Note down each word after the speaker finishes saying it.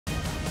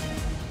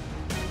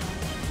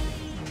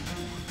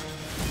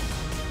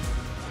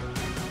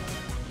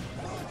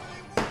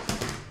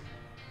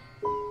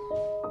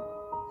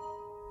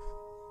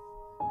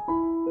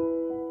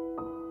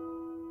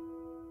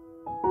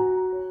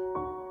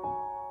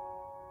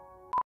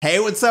Hey,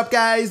 what's up,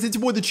 guys? It's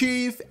your boy, the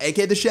Chief,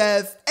 aka the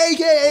Chef,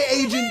 aka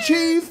Agent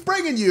Chief,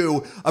 bringing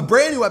you a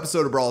brand new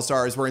episode of Brawl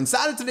Stars, where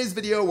inside of today's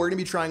video, we're gonna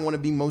be trying one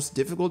of the most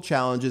difficult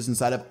challenges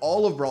inside of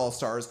all of Brawl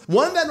Stars,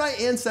 one that my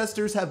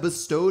ancestors have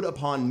bestowed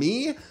upon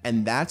me,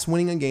 and that's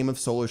winning a game of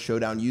Solo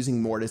Showdown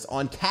using Mortis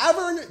on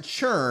Cavern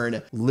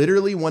Churn,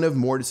 literally one of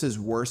Mortis's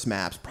worst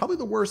maps, probably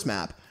the worst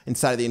map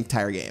inside of the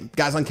entire game.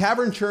 Guys, on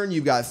Cavern Churn,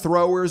 you've got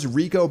throwers,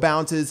 Rico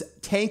bounces,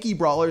 tanky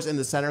brawlers in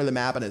the center of the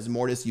map, and as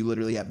Mortis, you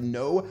literally have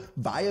no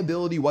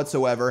viability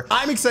whatsoever.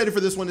 I'm excited for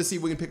this one to see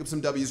if we can pick up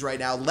some W's right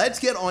now. Let's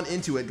get on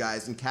into it,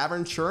 guys. In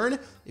Cavern Churn,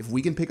 if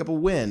we can pick up a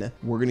win,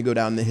 we're gonna go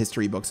down in the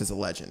history books as a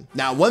legend.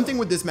 Now, one thing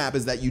with this map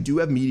is that you do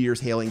have meteors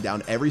hailing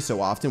down every so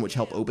often, which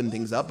help open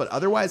things up, but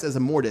otherwise, as a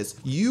Mortis,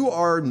 you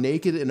are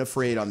naked and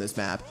afraid on this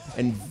map,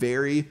 and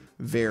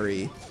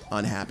very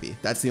unhappy.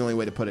 That's the only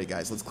way to put it,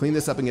 guys. Let's clean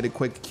this up and get a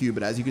quick cube.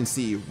 But as you can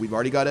see, we've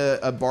already got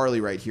a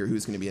Barley right here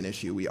who's going to be an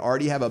issue. We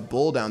already have a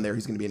Bull down there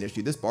who's going to be an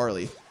issue. This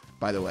Barley,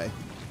 by the way,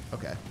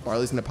 okay,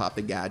 Barley's going to pop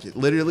the gadget.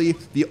 Literally,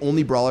 the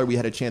only brawler we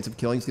had a chance of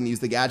killing is going to use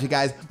the gadget,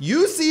 guys.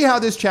 You see how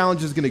this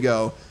challenge is going to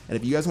go. And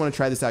if you guys want to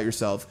try this out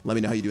yourself, let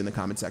me know how you do in the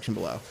comment section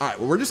below. All right,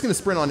 well, we're just going to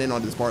sprint on in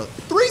onto this Barley.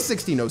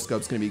 360 no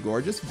scope's going to be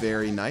gorgeous.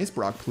 Very nice.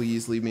 Brock,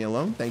 please leave me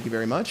alone. Thank you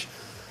very much.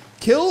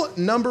 Kill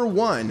number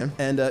one,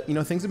 and you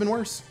know, things have been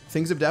worse.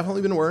 Things have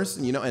definitely been worse,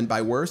 and, you know, and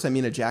by worse, I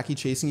mean a Jackie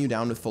chasing you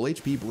down with full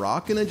HP.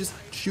 Brock gonna just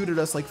shoot at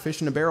us like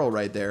fish in a barrel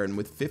right there, and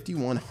with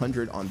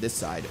 5,100 on this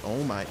side,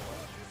 oh my.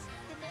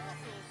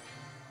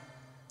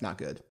 Not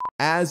good.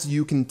 As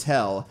you can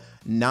tell,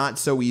 not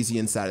so easy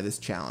inside of this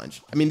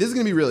challenge. I mean, this is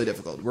gonna be really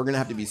difficult. We're gonna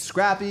have to be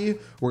scrappy.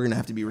 We're gonna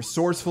have to be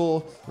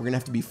resourceful. We're gonna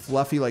have to be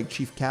fluffy like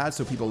Chief Cat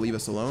so people leave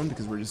us alone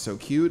because we're just so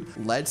cute.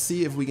 Let's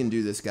see if we can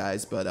do this,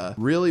 guys. But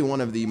really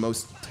one of the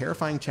most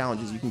terrifying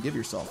challenges you can give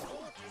yourself.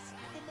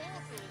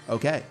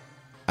 Okay.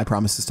 I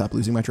promise to stop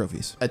losing my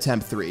trophies.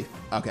 Attempt 3.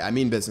 Okay, I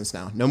mean business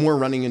now. No more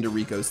running into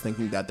Ricos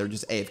thinking that they're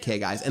just AFK,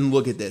 guys. And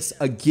look at this.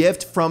 A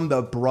gift from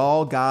the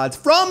Brawl gods.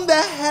 From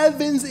the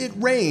heavens it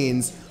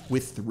rains.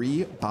 With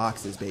 3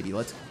 boxes, baby.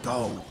 Let's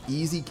go.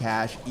 Easy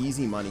cash,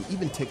 easy money.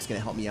 Even Tick's gonna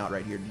help me out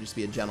right here to just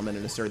be a gentleman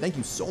and a sir. Thank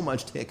you so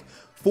much, Tick,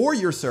 for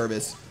your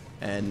service.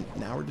 And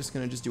now we're just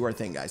gonna do our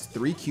thing, guys.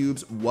 3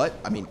 cubes. What?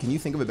 I mean, can you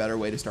think of a better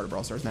way to start a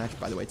Brawl Stars match?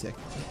 By the way, Tick,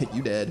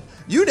 you did.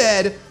 You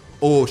did.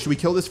 Oh, should we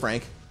kill this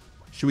Frank?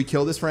 Should we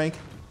kill this Frank?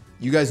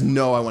 You guys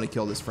know I want to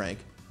kill this Frank.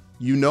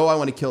 You know I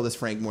want to kill this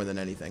Frank more than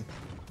anything.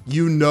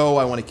 You know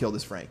I want to kill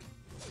this Frank.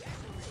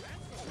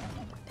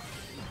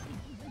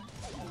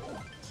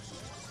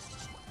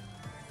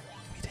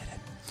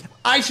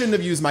 I shouldn't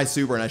have used my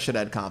super, and I should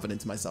have had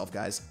confidence in myself,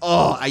 guys.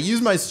 Oh, I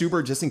used my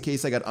super just in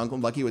case I got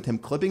unlucky with him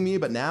clipping me,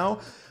 but now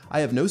I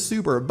have no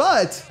super,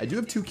 but I do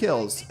have 2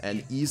 kills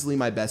and easily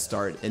my best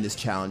start in this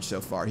challenge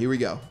so far. Here we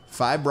go.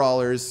 5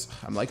 brawlers.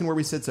 I'm liking where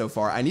we sit so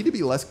far. I need to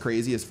be less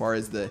crazy as far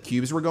as the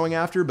cubes we're going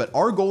after, but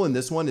our goal in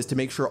this one is to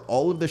make sure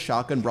all of the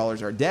shotgun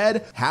brawlers are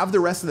dead, have the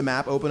rest of the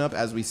map open up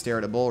as we stare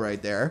at a bull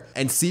right there,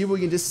 and see if we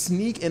can just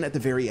sneak in at the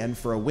very end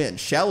for a win.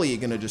 Shelly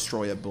gonna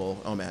destroy a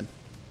bull. Oh, man.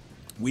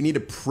 We need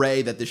to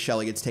pray that this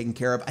Shelly gets taken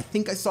care of. I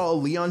think I saw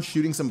Leon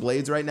shooting some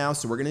blades right now,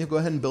 so we're gonna go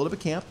ahead and build up a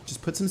camp.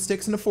 Just put some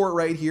sticks in a fort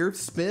right here,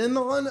 spin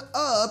on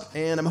up,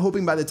 and I'm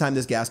hoping by the time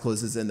this gas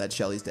closes in that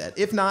Shelly's dead.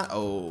 If not,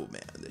 oh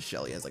man, this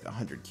Shelly has like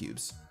 100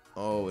 cubes.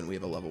 Oh, and we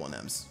have a level 1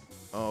 Ems.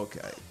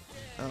 Okay,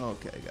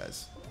 okay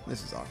guys,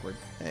 this is awkward.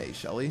 Hey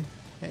Shelly,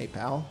 hey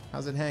pal,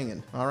 how's it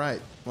hanging? All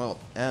right, well,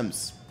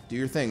 Ems, do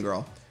your thing,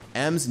 girl.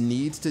 Ems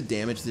needs to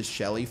damage this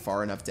Shelly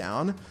far enough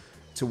down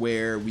to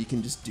where we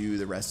can just do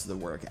the rest of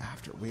the work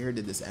after. Where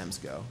did this Ems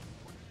go?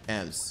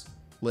 Ems,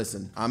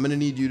 listen, I'm gonna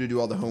need you to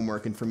do all the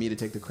homework and for me to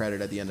take the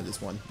credit at the end of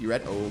this one. You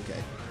ready? Oh, okay,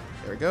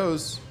 there it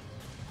goes.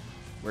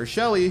 Where's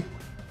Shelly?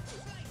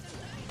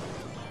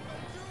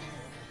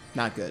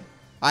 Not good.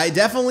 I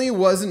definitely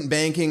wasn't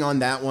banking on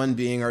that one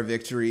being our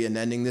victory and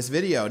ending this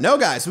video. No,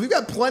 guys, so we've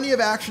got plenty of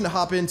action to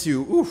hop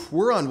into. Oof,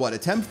 we're on what,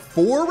 attempt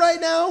 4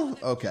 right now?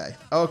 Okay,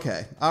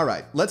 okay, all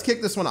right, let's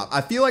kick this one off. I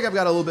feel like I've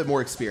got a little bit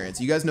more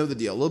experience. You guys know the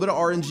deal. A little bit of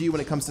RNG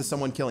when it comes to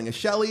someone killing a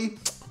Shelly.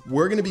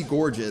 We're gonna be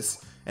gorgeous,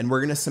 and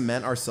we're gonna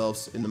cement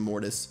ourselves in the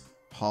Mortis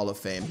Hall of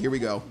Fame. Here we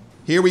go,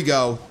 here we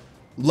go.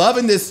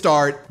 Loving this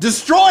start.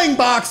 Destroying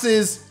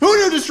boxes. Who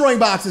knew destroying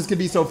boxes could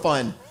be so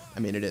fun? I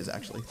mean, it is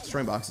actually.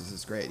 Destroying boxes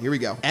is great. Here we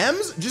go.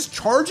 Ems just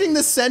charging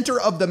the center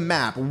of the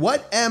map.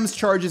 What Ems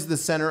charges the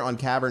center on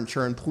Cavern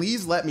Churn?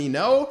 Please let me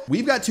know.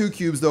 We've got 2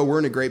 cubes though. We're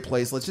in a great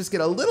place. Let's just get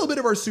a little bit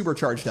of our super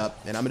charged up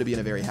and I'm gonna be in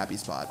a very happy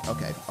spot.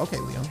 Okay, okay,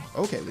 Leon.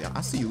 Okay, Leon.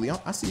 I see you, Leon.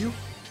 I see you.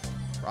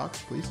 Brock,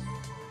 please.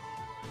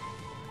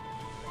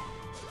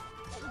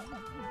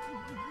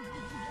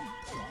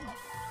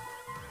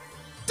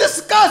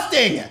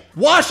 Disgusting!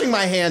 Washing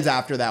my hands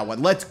after that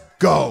one. Let's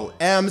go.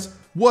 Ems,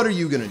 what are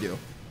you gonna do?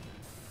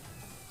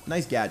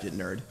 Nice gadget,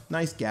 nerd.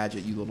 Nice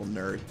gadget, you little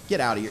nerd.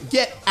 Get out of here.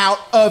 Get out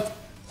of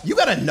You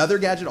got another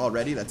gadget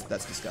already? That's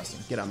disgusting.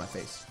 Get out of my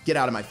face. Get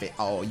out of my face.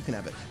 Oh, you can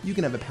have it. You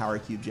can have a power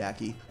cube,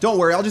 Jackie. Don't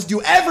worry, I'll just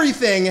do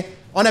everything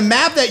on a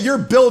map that you're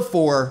built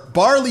for.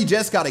 Barley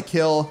just got a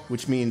kill,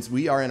 which means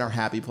we are in our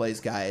happy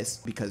place, guys,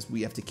 because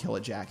we have to kill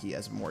a Jackie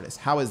as Mortis.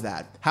 How is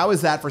that? How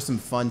is that for some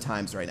fun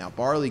times right now?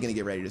 Barley gonna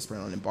get ready to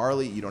sprint on, and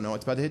Barley, you don't know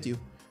what's about to hit you.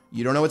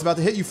 You don't know what's about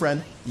to hit you,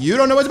 friend. You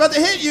don't know what's about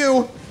to hit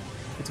you.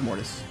 It's a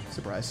Mortis.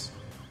 Surprise.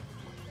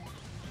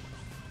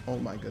 Oh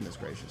my goodness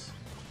gracious.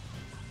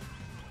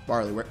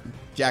 Barley,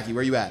 Jackie,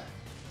 where you at?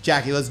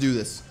 Jackie, let's do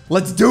this.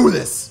 Let's do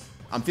this.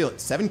 I'm feeling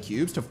 7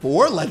 cubes to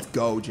 4. Let's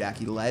go,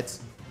 Jackie.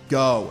 Let's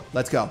go.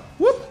 Let's go.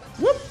 Whoop,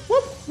 whoop,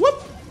 whoop,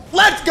 whoop.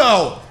 Let's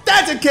go.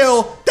 That's a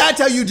kill.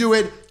 That's how you do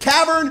it.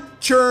 Cavern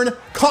Churn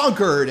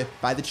conquered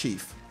by the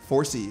Chief.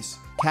 4 C's.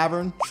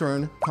 Cavern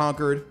Churn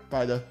conquered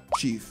by the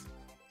Chief.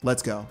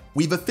 Let's go.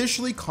 We've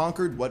officially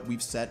conquered what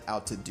we've set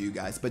out to do,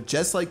 guys. But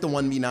just like the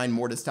 1v9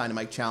 Mortis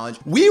Dynamite challenge,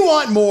 we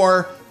want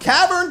more.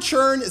 Cavern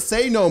Churn,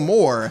 say no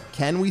more.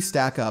 Can we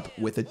stack up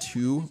with a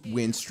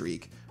 2-win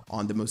streak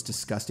on the most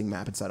disgusting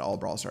map inside all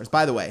Brawl Stars?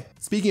 By the way,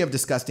 speaking of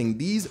disgusting,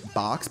 these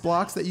box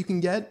blocks that you can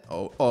get.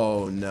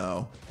 Oh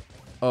no.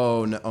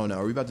 Oh no. Oh no.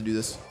 Are we about to do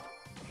this?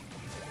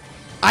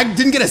 I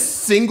didn't get a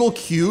single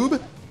cube.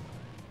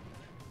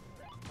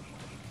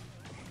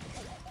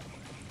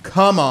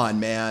 Come on,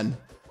 man.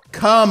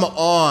 Come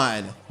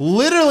on.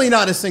 Literally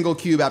not a single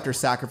cube after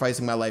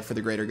sacrificing my life for the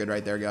greater good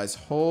right there, guys.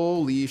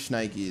 Holy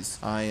shnikes.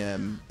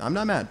 I'm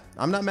not mad.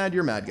 I'm not mad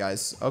you're mad,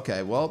 guys.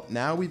 Okay, well,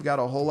 now we've got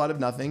a whole lot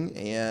of nothing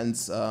and,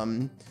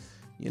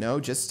 you know,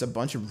 just a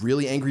bunch of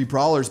really angry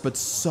brawlers, but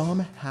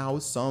somehow,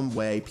 some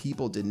way,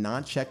 people did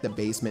not check the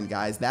basement,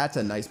 guys. That's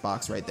a nice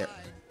box right there.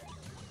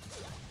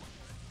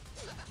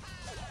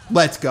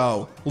 Let's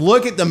go.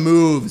 Look at the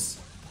moves.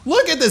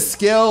 Look at the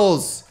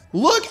skills.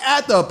 Look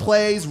at the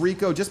plays,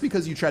 Rico. Just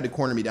because you tried to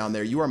corner me down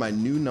there, you are my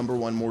new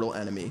 #1 mortal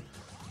enemy.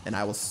 And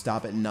I will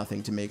stop at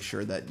nothing to make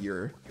sure that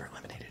you're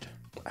eliminated.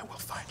 I will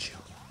find you,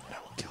 and I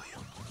will kill you.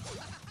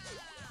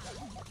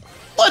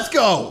 Let's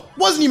go.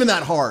 Wasn't even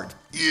that hard.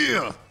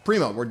 Yeah.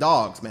 Primo, we're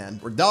dogs, man.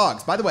 We're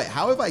dogs. By the way,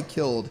 how have I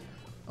killed...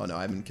 Oh, no,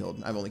 I haven't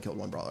killed... I've only killed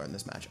 1 brawler in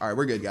this match. All right,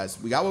 we're good,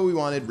 guys. We got what we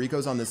wanted.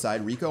 Rico's on this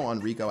side. Rico on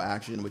Rico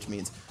action, which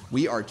means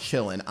we are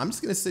chilling. I'm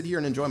just going to sit here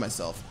and enjoy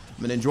myself.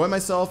 I'm gonna enjoy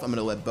myself. I'm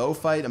gonna let Bo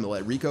fight. I'm gonna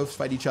let Rico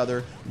fight each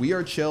other. We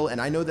are chill,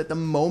 and I know that the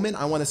moment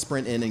I want to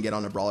sprint in and get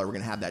on a brawler, we're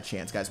gonna have that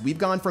chance, guys. We've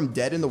gone from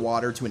dead in the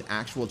water to an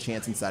actual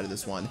chance inside of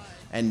this one,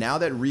 and now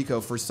that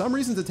Rico, for some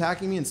reason, is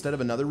attacking me instead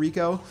of another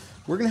Rico,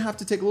 we're gonna have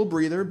to take a little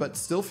breather, but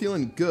still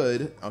feeling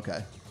good.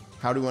 Okay,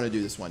 how do we want to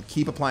do this one?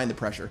 Keep applying the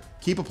pressure.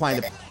 Keep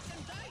applying the...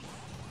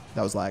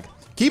 That was lag.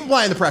 Keep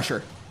applying the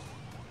pressure.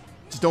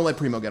 Just don't let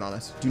Primo get on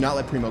us. Do not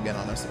let Primo get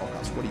on us. Oh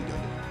gosh, what are you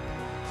doing?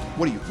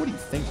 What are you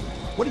thinking?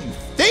 What are you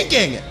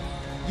thinking?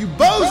 You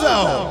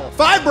bozo!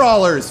 5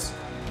 brawlers!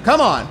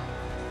 Come on.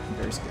 I'm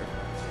very scared.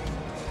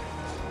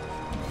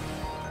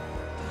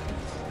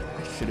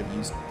 I should have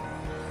used...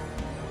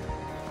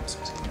 I'm so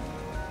scared.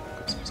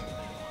 I'm so scared.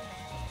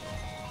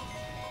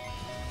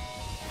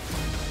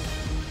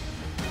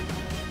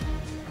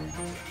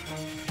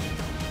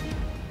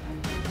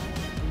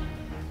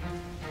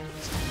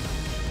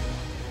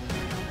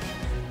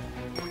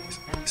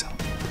 Please help.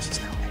 This is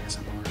now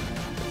ASMR.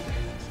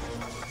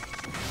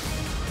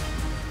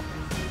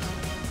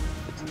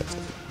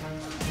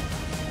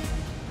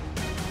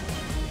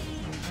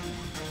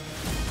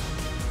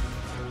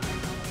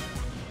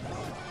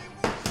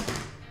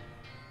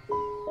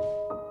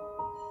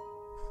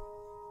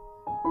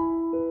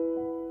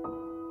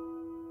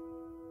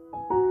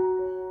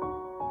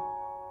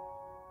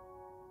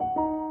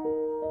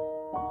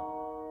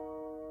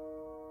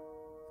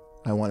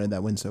 I wanted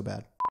that win so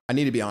bad. I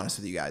need to be honest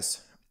with you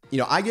guys. You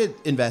know, I get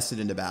invested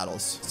into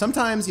battles.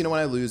 Sometimes, you know, when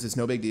I lose, it's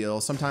no big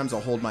deal. Sometimes I'll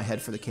hold my head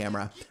for the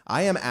camera.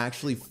 I am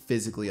actually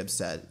physically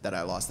upset that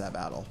I lost that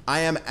battle.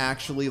 I am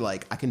actually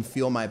like, I can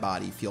feel my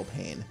body feel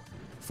pain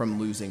from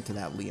losing to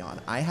that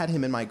Leon. I had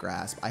him in my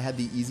grasp. I had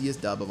the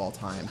easiest dub of all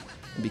time.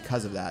 And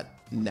because of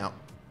that, now,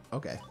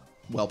 okay,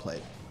 well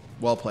played.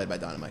 Well played by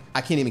Dynamite.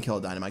 I can't even kill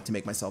a Dynamite to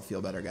make myself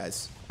feel better,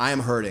 guys. I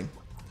am hurting.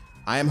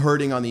 I am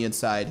hurting on the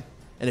inside.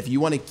 And if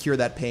you want to cure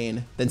that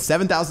pain, then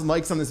 7,000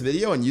 likes on this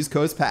video and use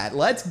code Pat.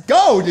 Let's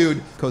go,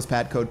 dude. Code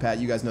Pat.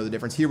 You guys know the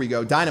difference. Here we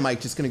go. Dynamite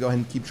just going to go ahead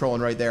and keep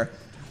trolling right there.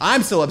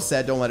 I'm still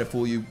upset. Don't let it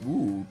fool you.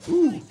 Ooh,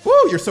 ooh,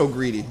 ooh. You're so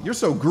greedy. You're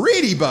so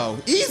greedy, Bo.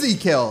 Easy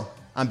kill.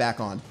 I'm back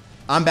on.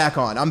 I'm back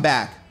on. I'm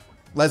back.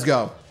 Let's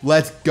go.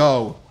 Let's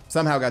go.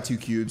 Somehow got 2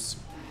 cubes.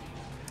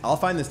 I'll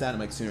find this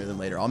Dynamite sooner than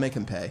later. I'll make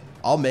him pay.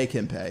 I'll make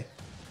him pay.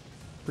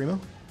 Primo?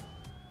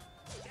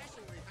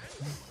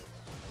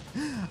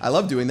 I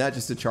love doing that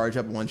just to charge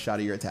up 1 shot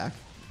of your attack.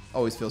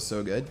 Always feels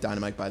so good.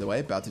 Dynamite, by the way,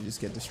 about to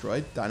just get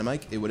destroyed.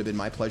 Dynamite, it would have been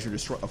my pleasure to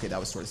destroy. Okay, that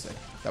was sort of sick.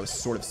 That was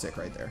sort of sick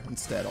right there.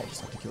 Instead, I'll just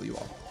have to kill you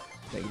all.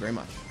 Thank you very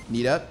much.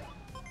 Nita.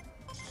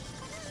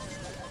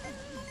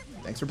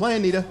 Thanks for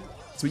playing, Nita.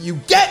 That's what you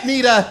get,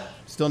 Nita!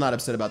 Still not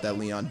upset about that,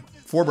 Leon.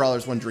 4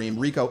 brawlers, 1 dream.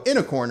 Rico in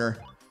a corner.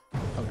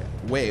 Okay.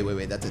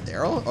 Wait. That's a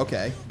Daryl?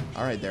 Okay.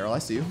 All right, Daryl, I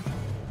see you.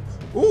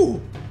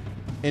 Ooh,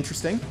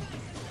 interesting.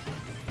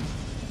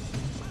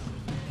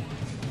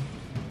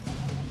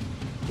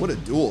 What a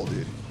duel,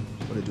 dude.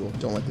 What a duel.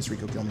 Don't let this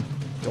Rico kill me.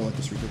 Don't let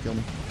this Rico kill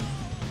me.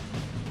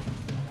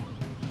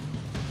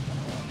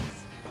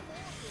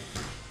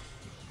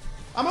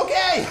 I'm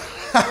okay.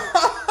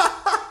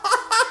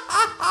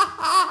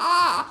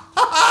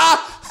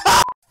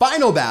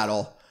 Final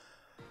battle.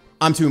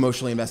 I'm too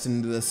emotionally invested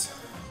into this.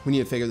 We need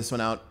to figure this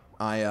one out.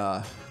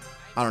 I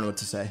don't know what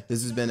to say.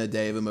 This has been a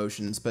day of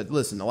emotions, but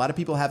listen, a lot of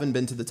people haven't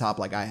been to the top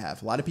like I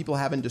have. A lot of people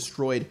haven't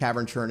destroyed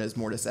Cavern Churn as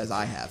Mortis as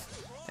I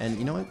have. And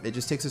you know what? It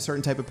just takes a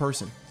certain type of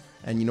person.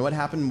 And you know what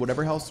happened?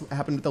 Whatever else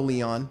happened with the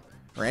Leon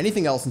or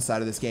anything else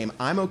inside of this game,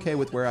 I'm okay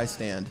with where I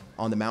stand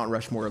on the Mount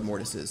Rushmore of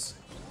Mortises.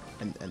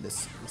 And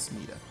this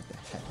Nita. What the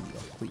heck, Nita?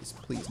 Please,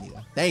 please,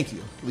 Nita. Thank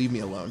you. Leave me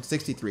alone.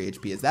 63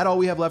 HP. Is that all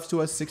we have left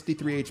to us?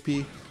 63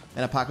 HP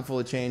and a pocket full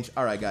of change.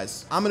 All right,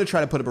 guys. I'm going to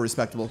try to put up a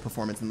respectable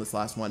performance in this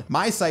last one.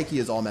 My psyche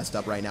is all messed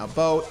up right now.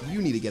 Bo,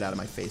 you need to get out of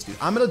my face, dude.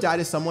 I'm going to die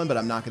to someone, but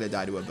I'm not going to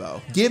die to a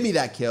Bo. Give me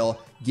that kill.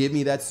 Give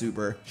me that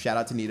super. Shout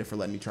out to Nita for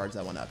letting me charge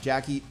that one up.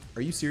 Jackie,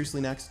 are you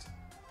seriously next?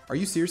 Are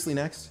you seriously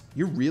next?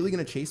 You're really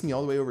going to chase me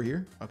all the way over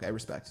here? Okay,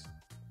 respect.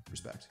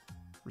 Respect.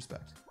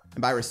 Respect.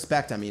 And by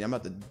respect, I mean I'm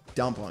about to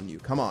dump on you.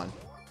 Come on.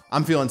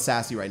 I'm feeling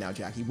sassy right now,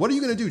 Jackie. What are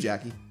you going to do,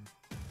 Jackie?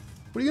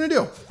 What are you going to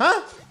do?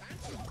 Huh?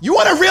 You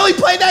want to really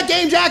play that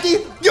game,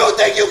 Jackie? You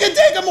think you can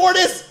take a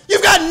Mortis?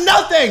 You've got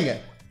nothing.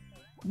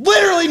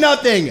 Literally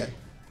nothing.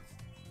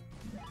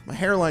 My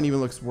hairline even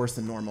looks worse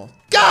than normal.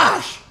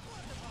 Gosh.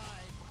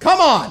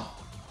 Come on.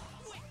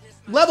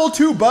 Level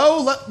 2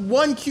 Bo.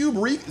 1 cube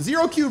Rico.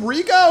 0 cube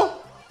Rico?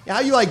 How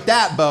you like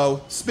that,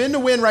 Bo? Spin to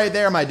win right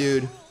there, my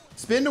dude.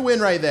 Spin to win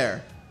right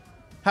there.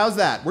 How's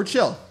that? We're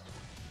chill.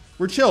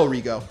 We're chill,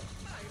 Rico.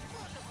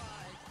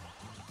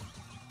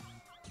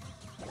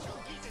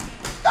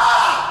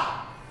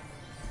 Ah!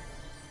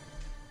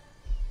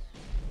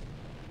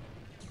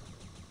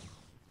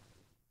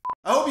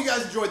 I hope you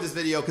guys enjoyed this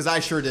video, because I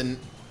sure didn't.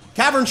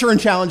 Cavern Churn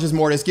challenges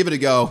Mortis. Give it a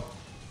go.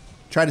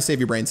 Try to save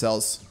your brain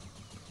cells.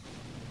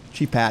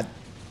 Chief Pat,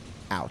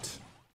 out.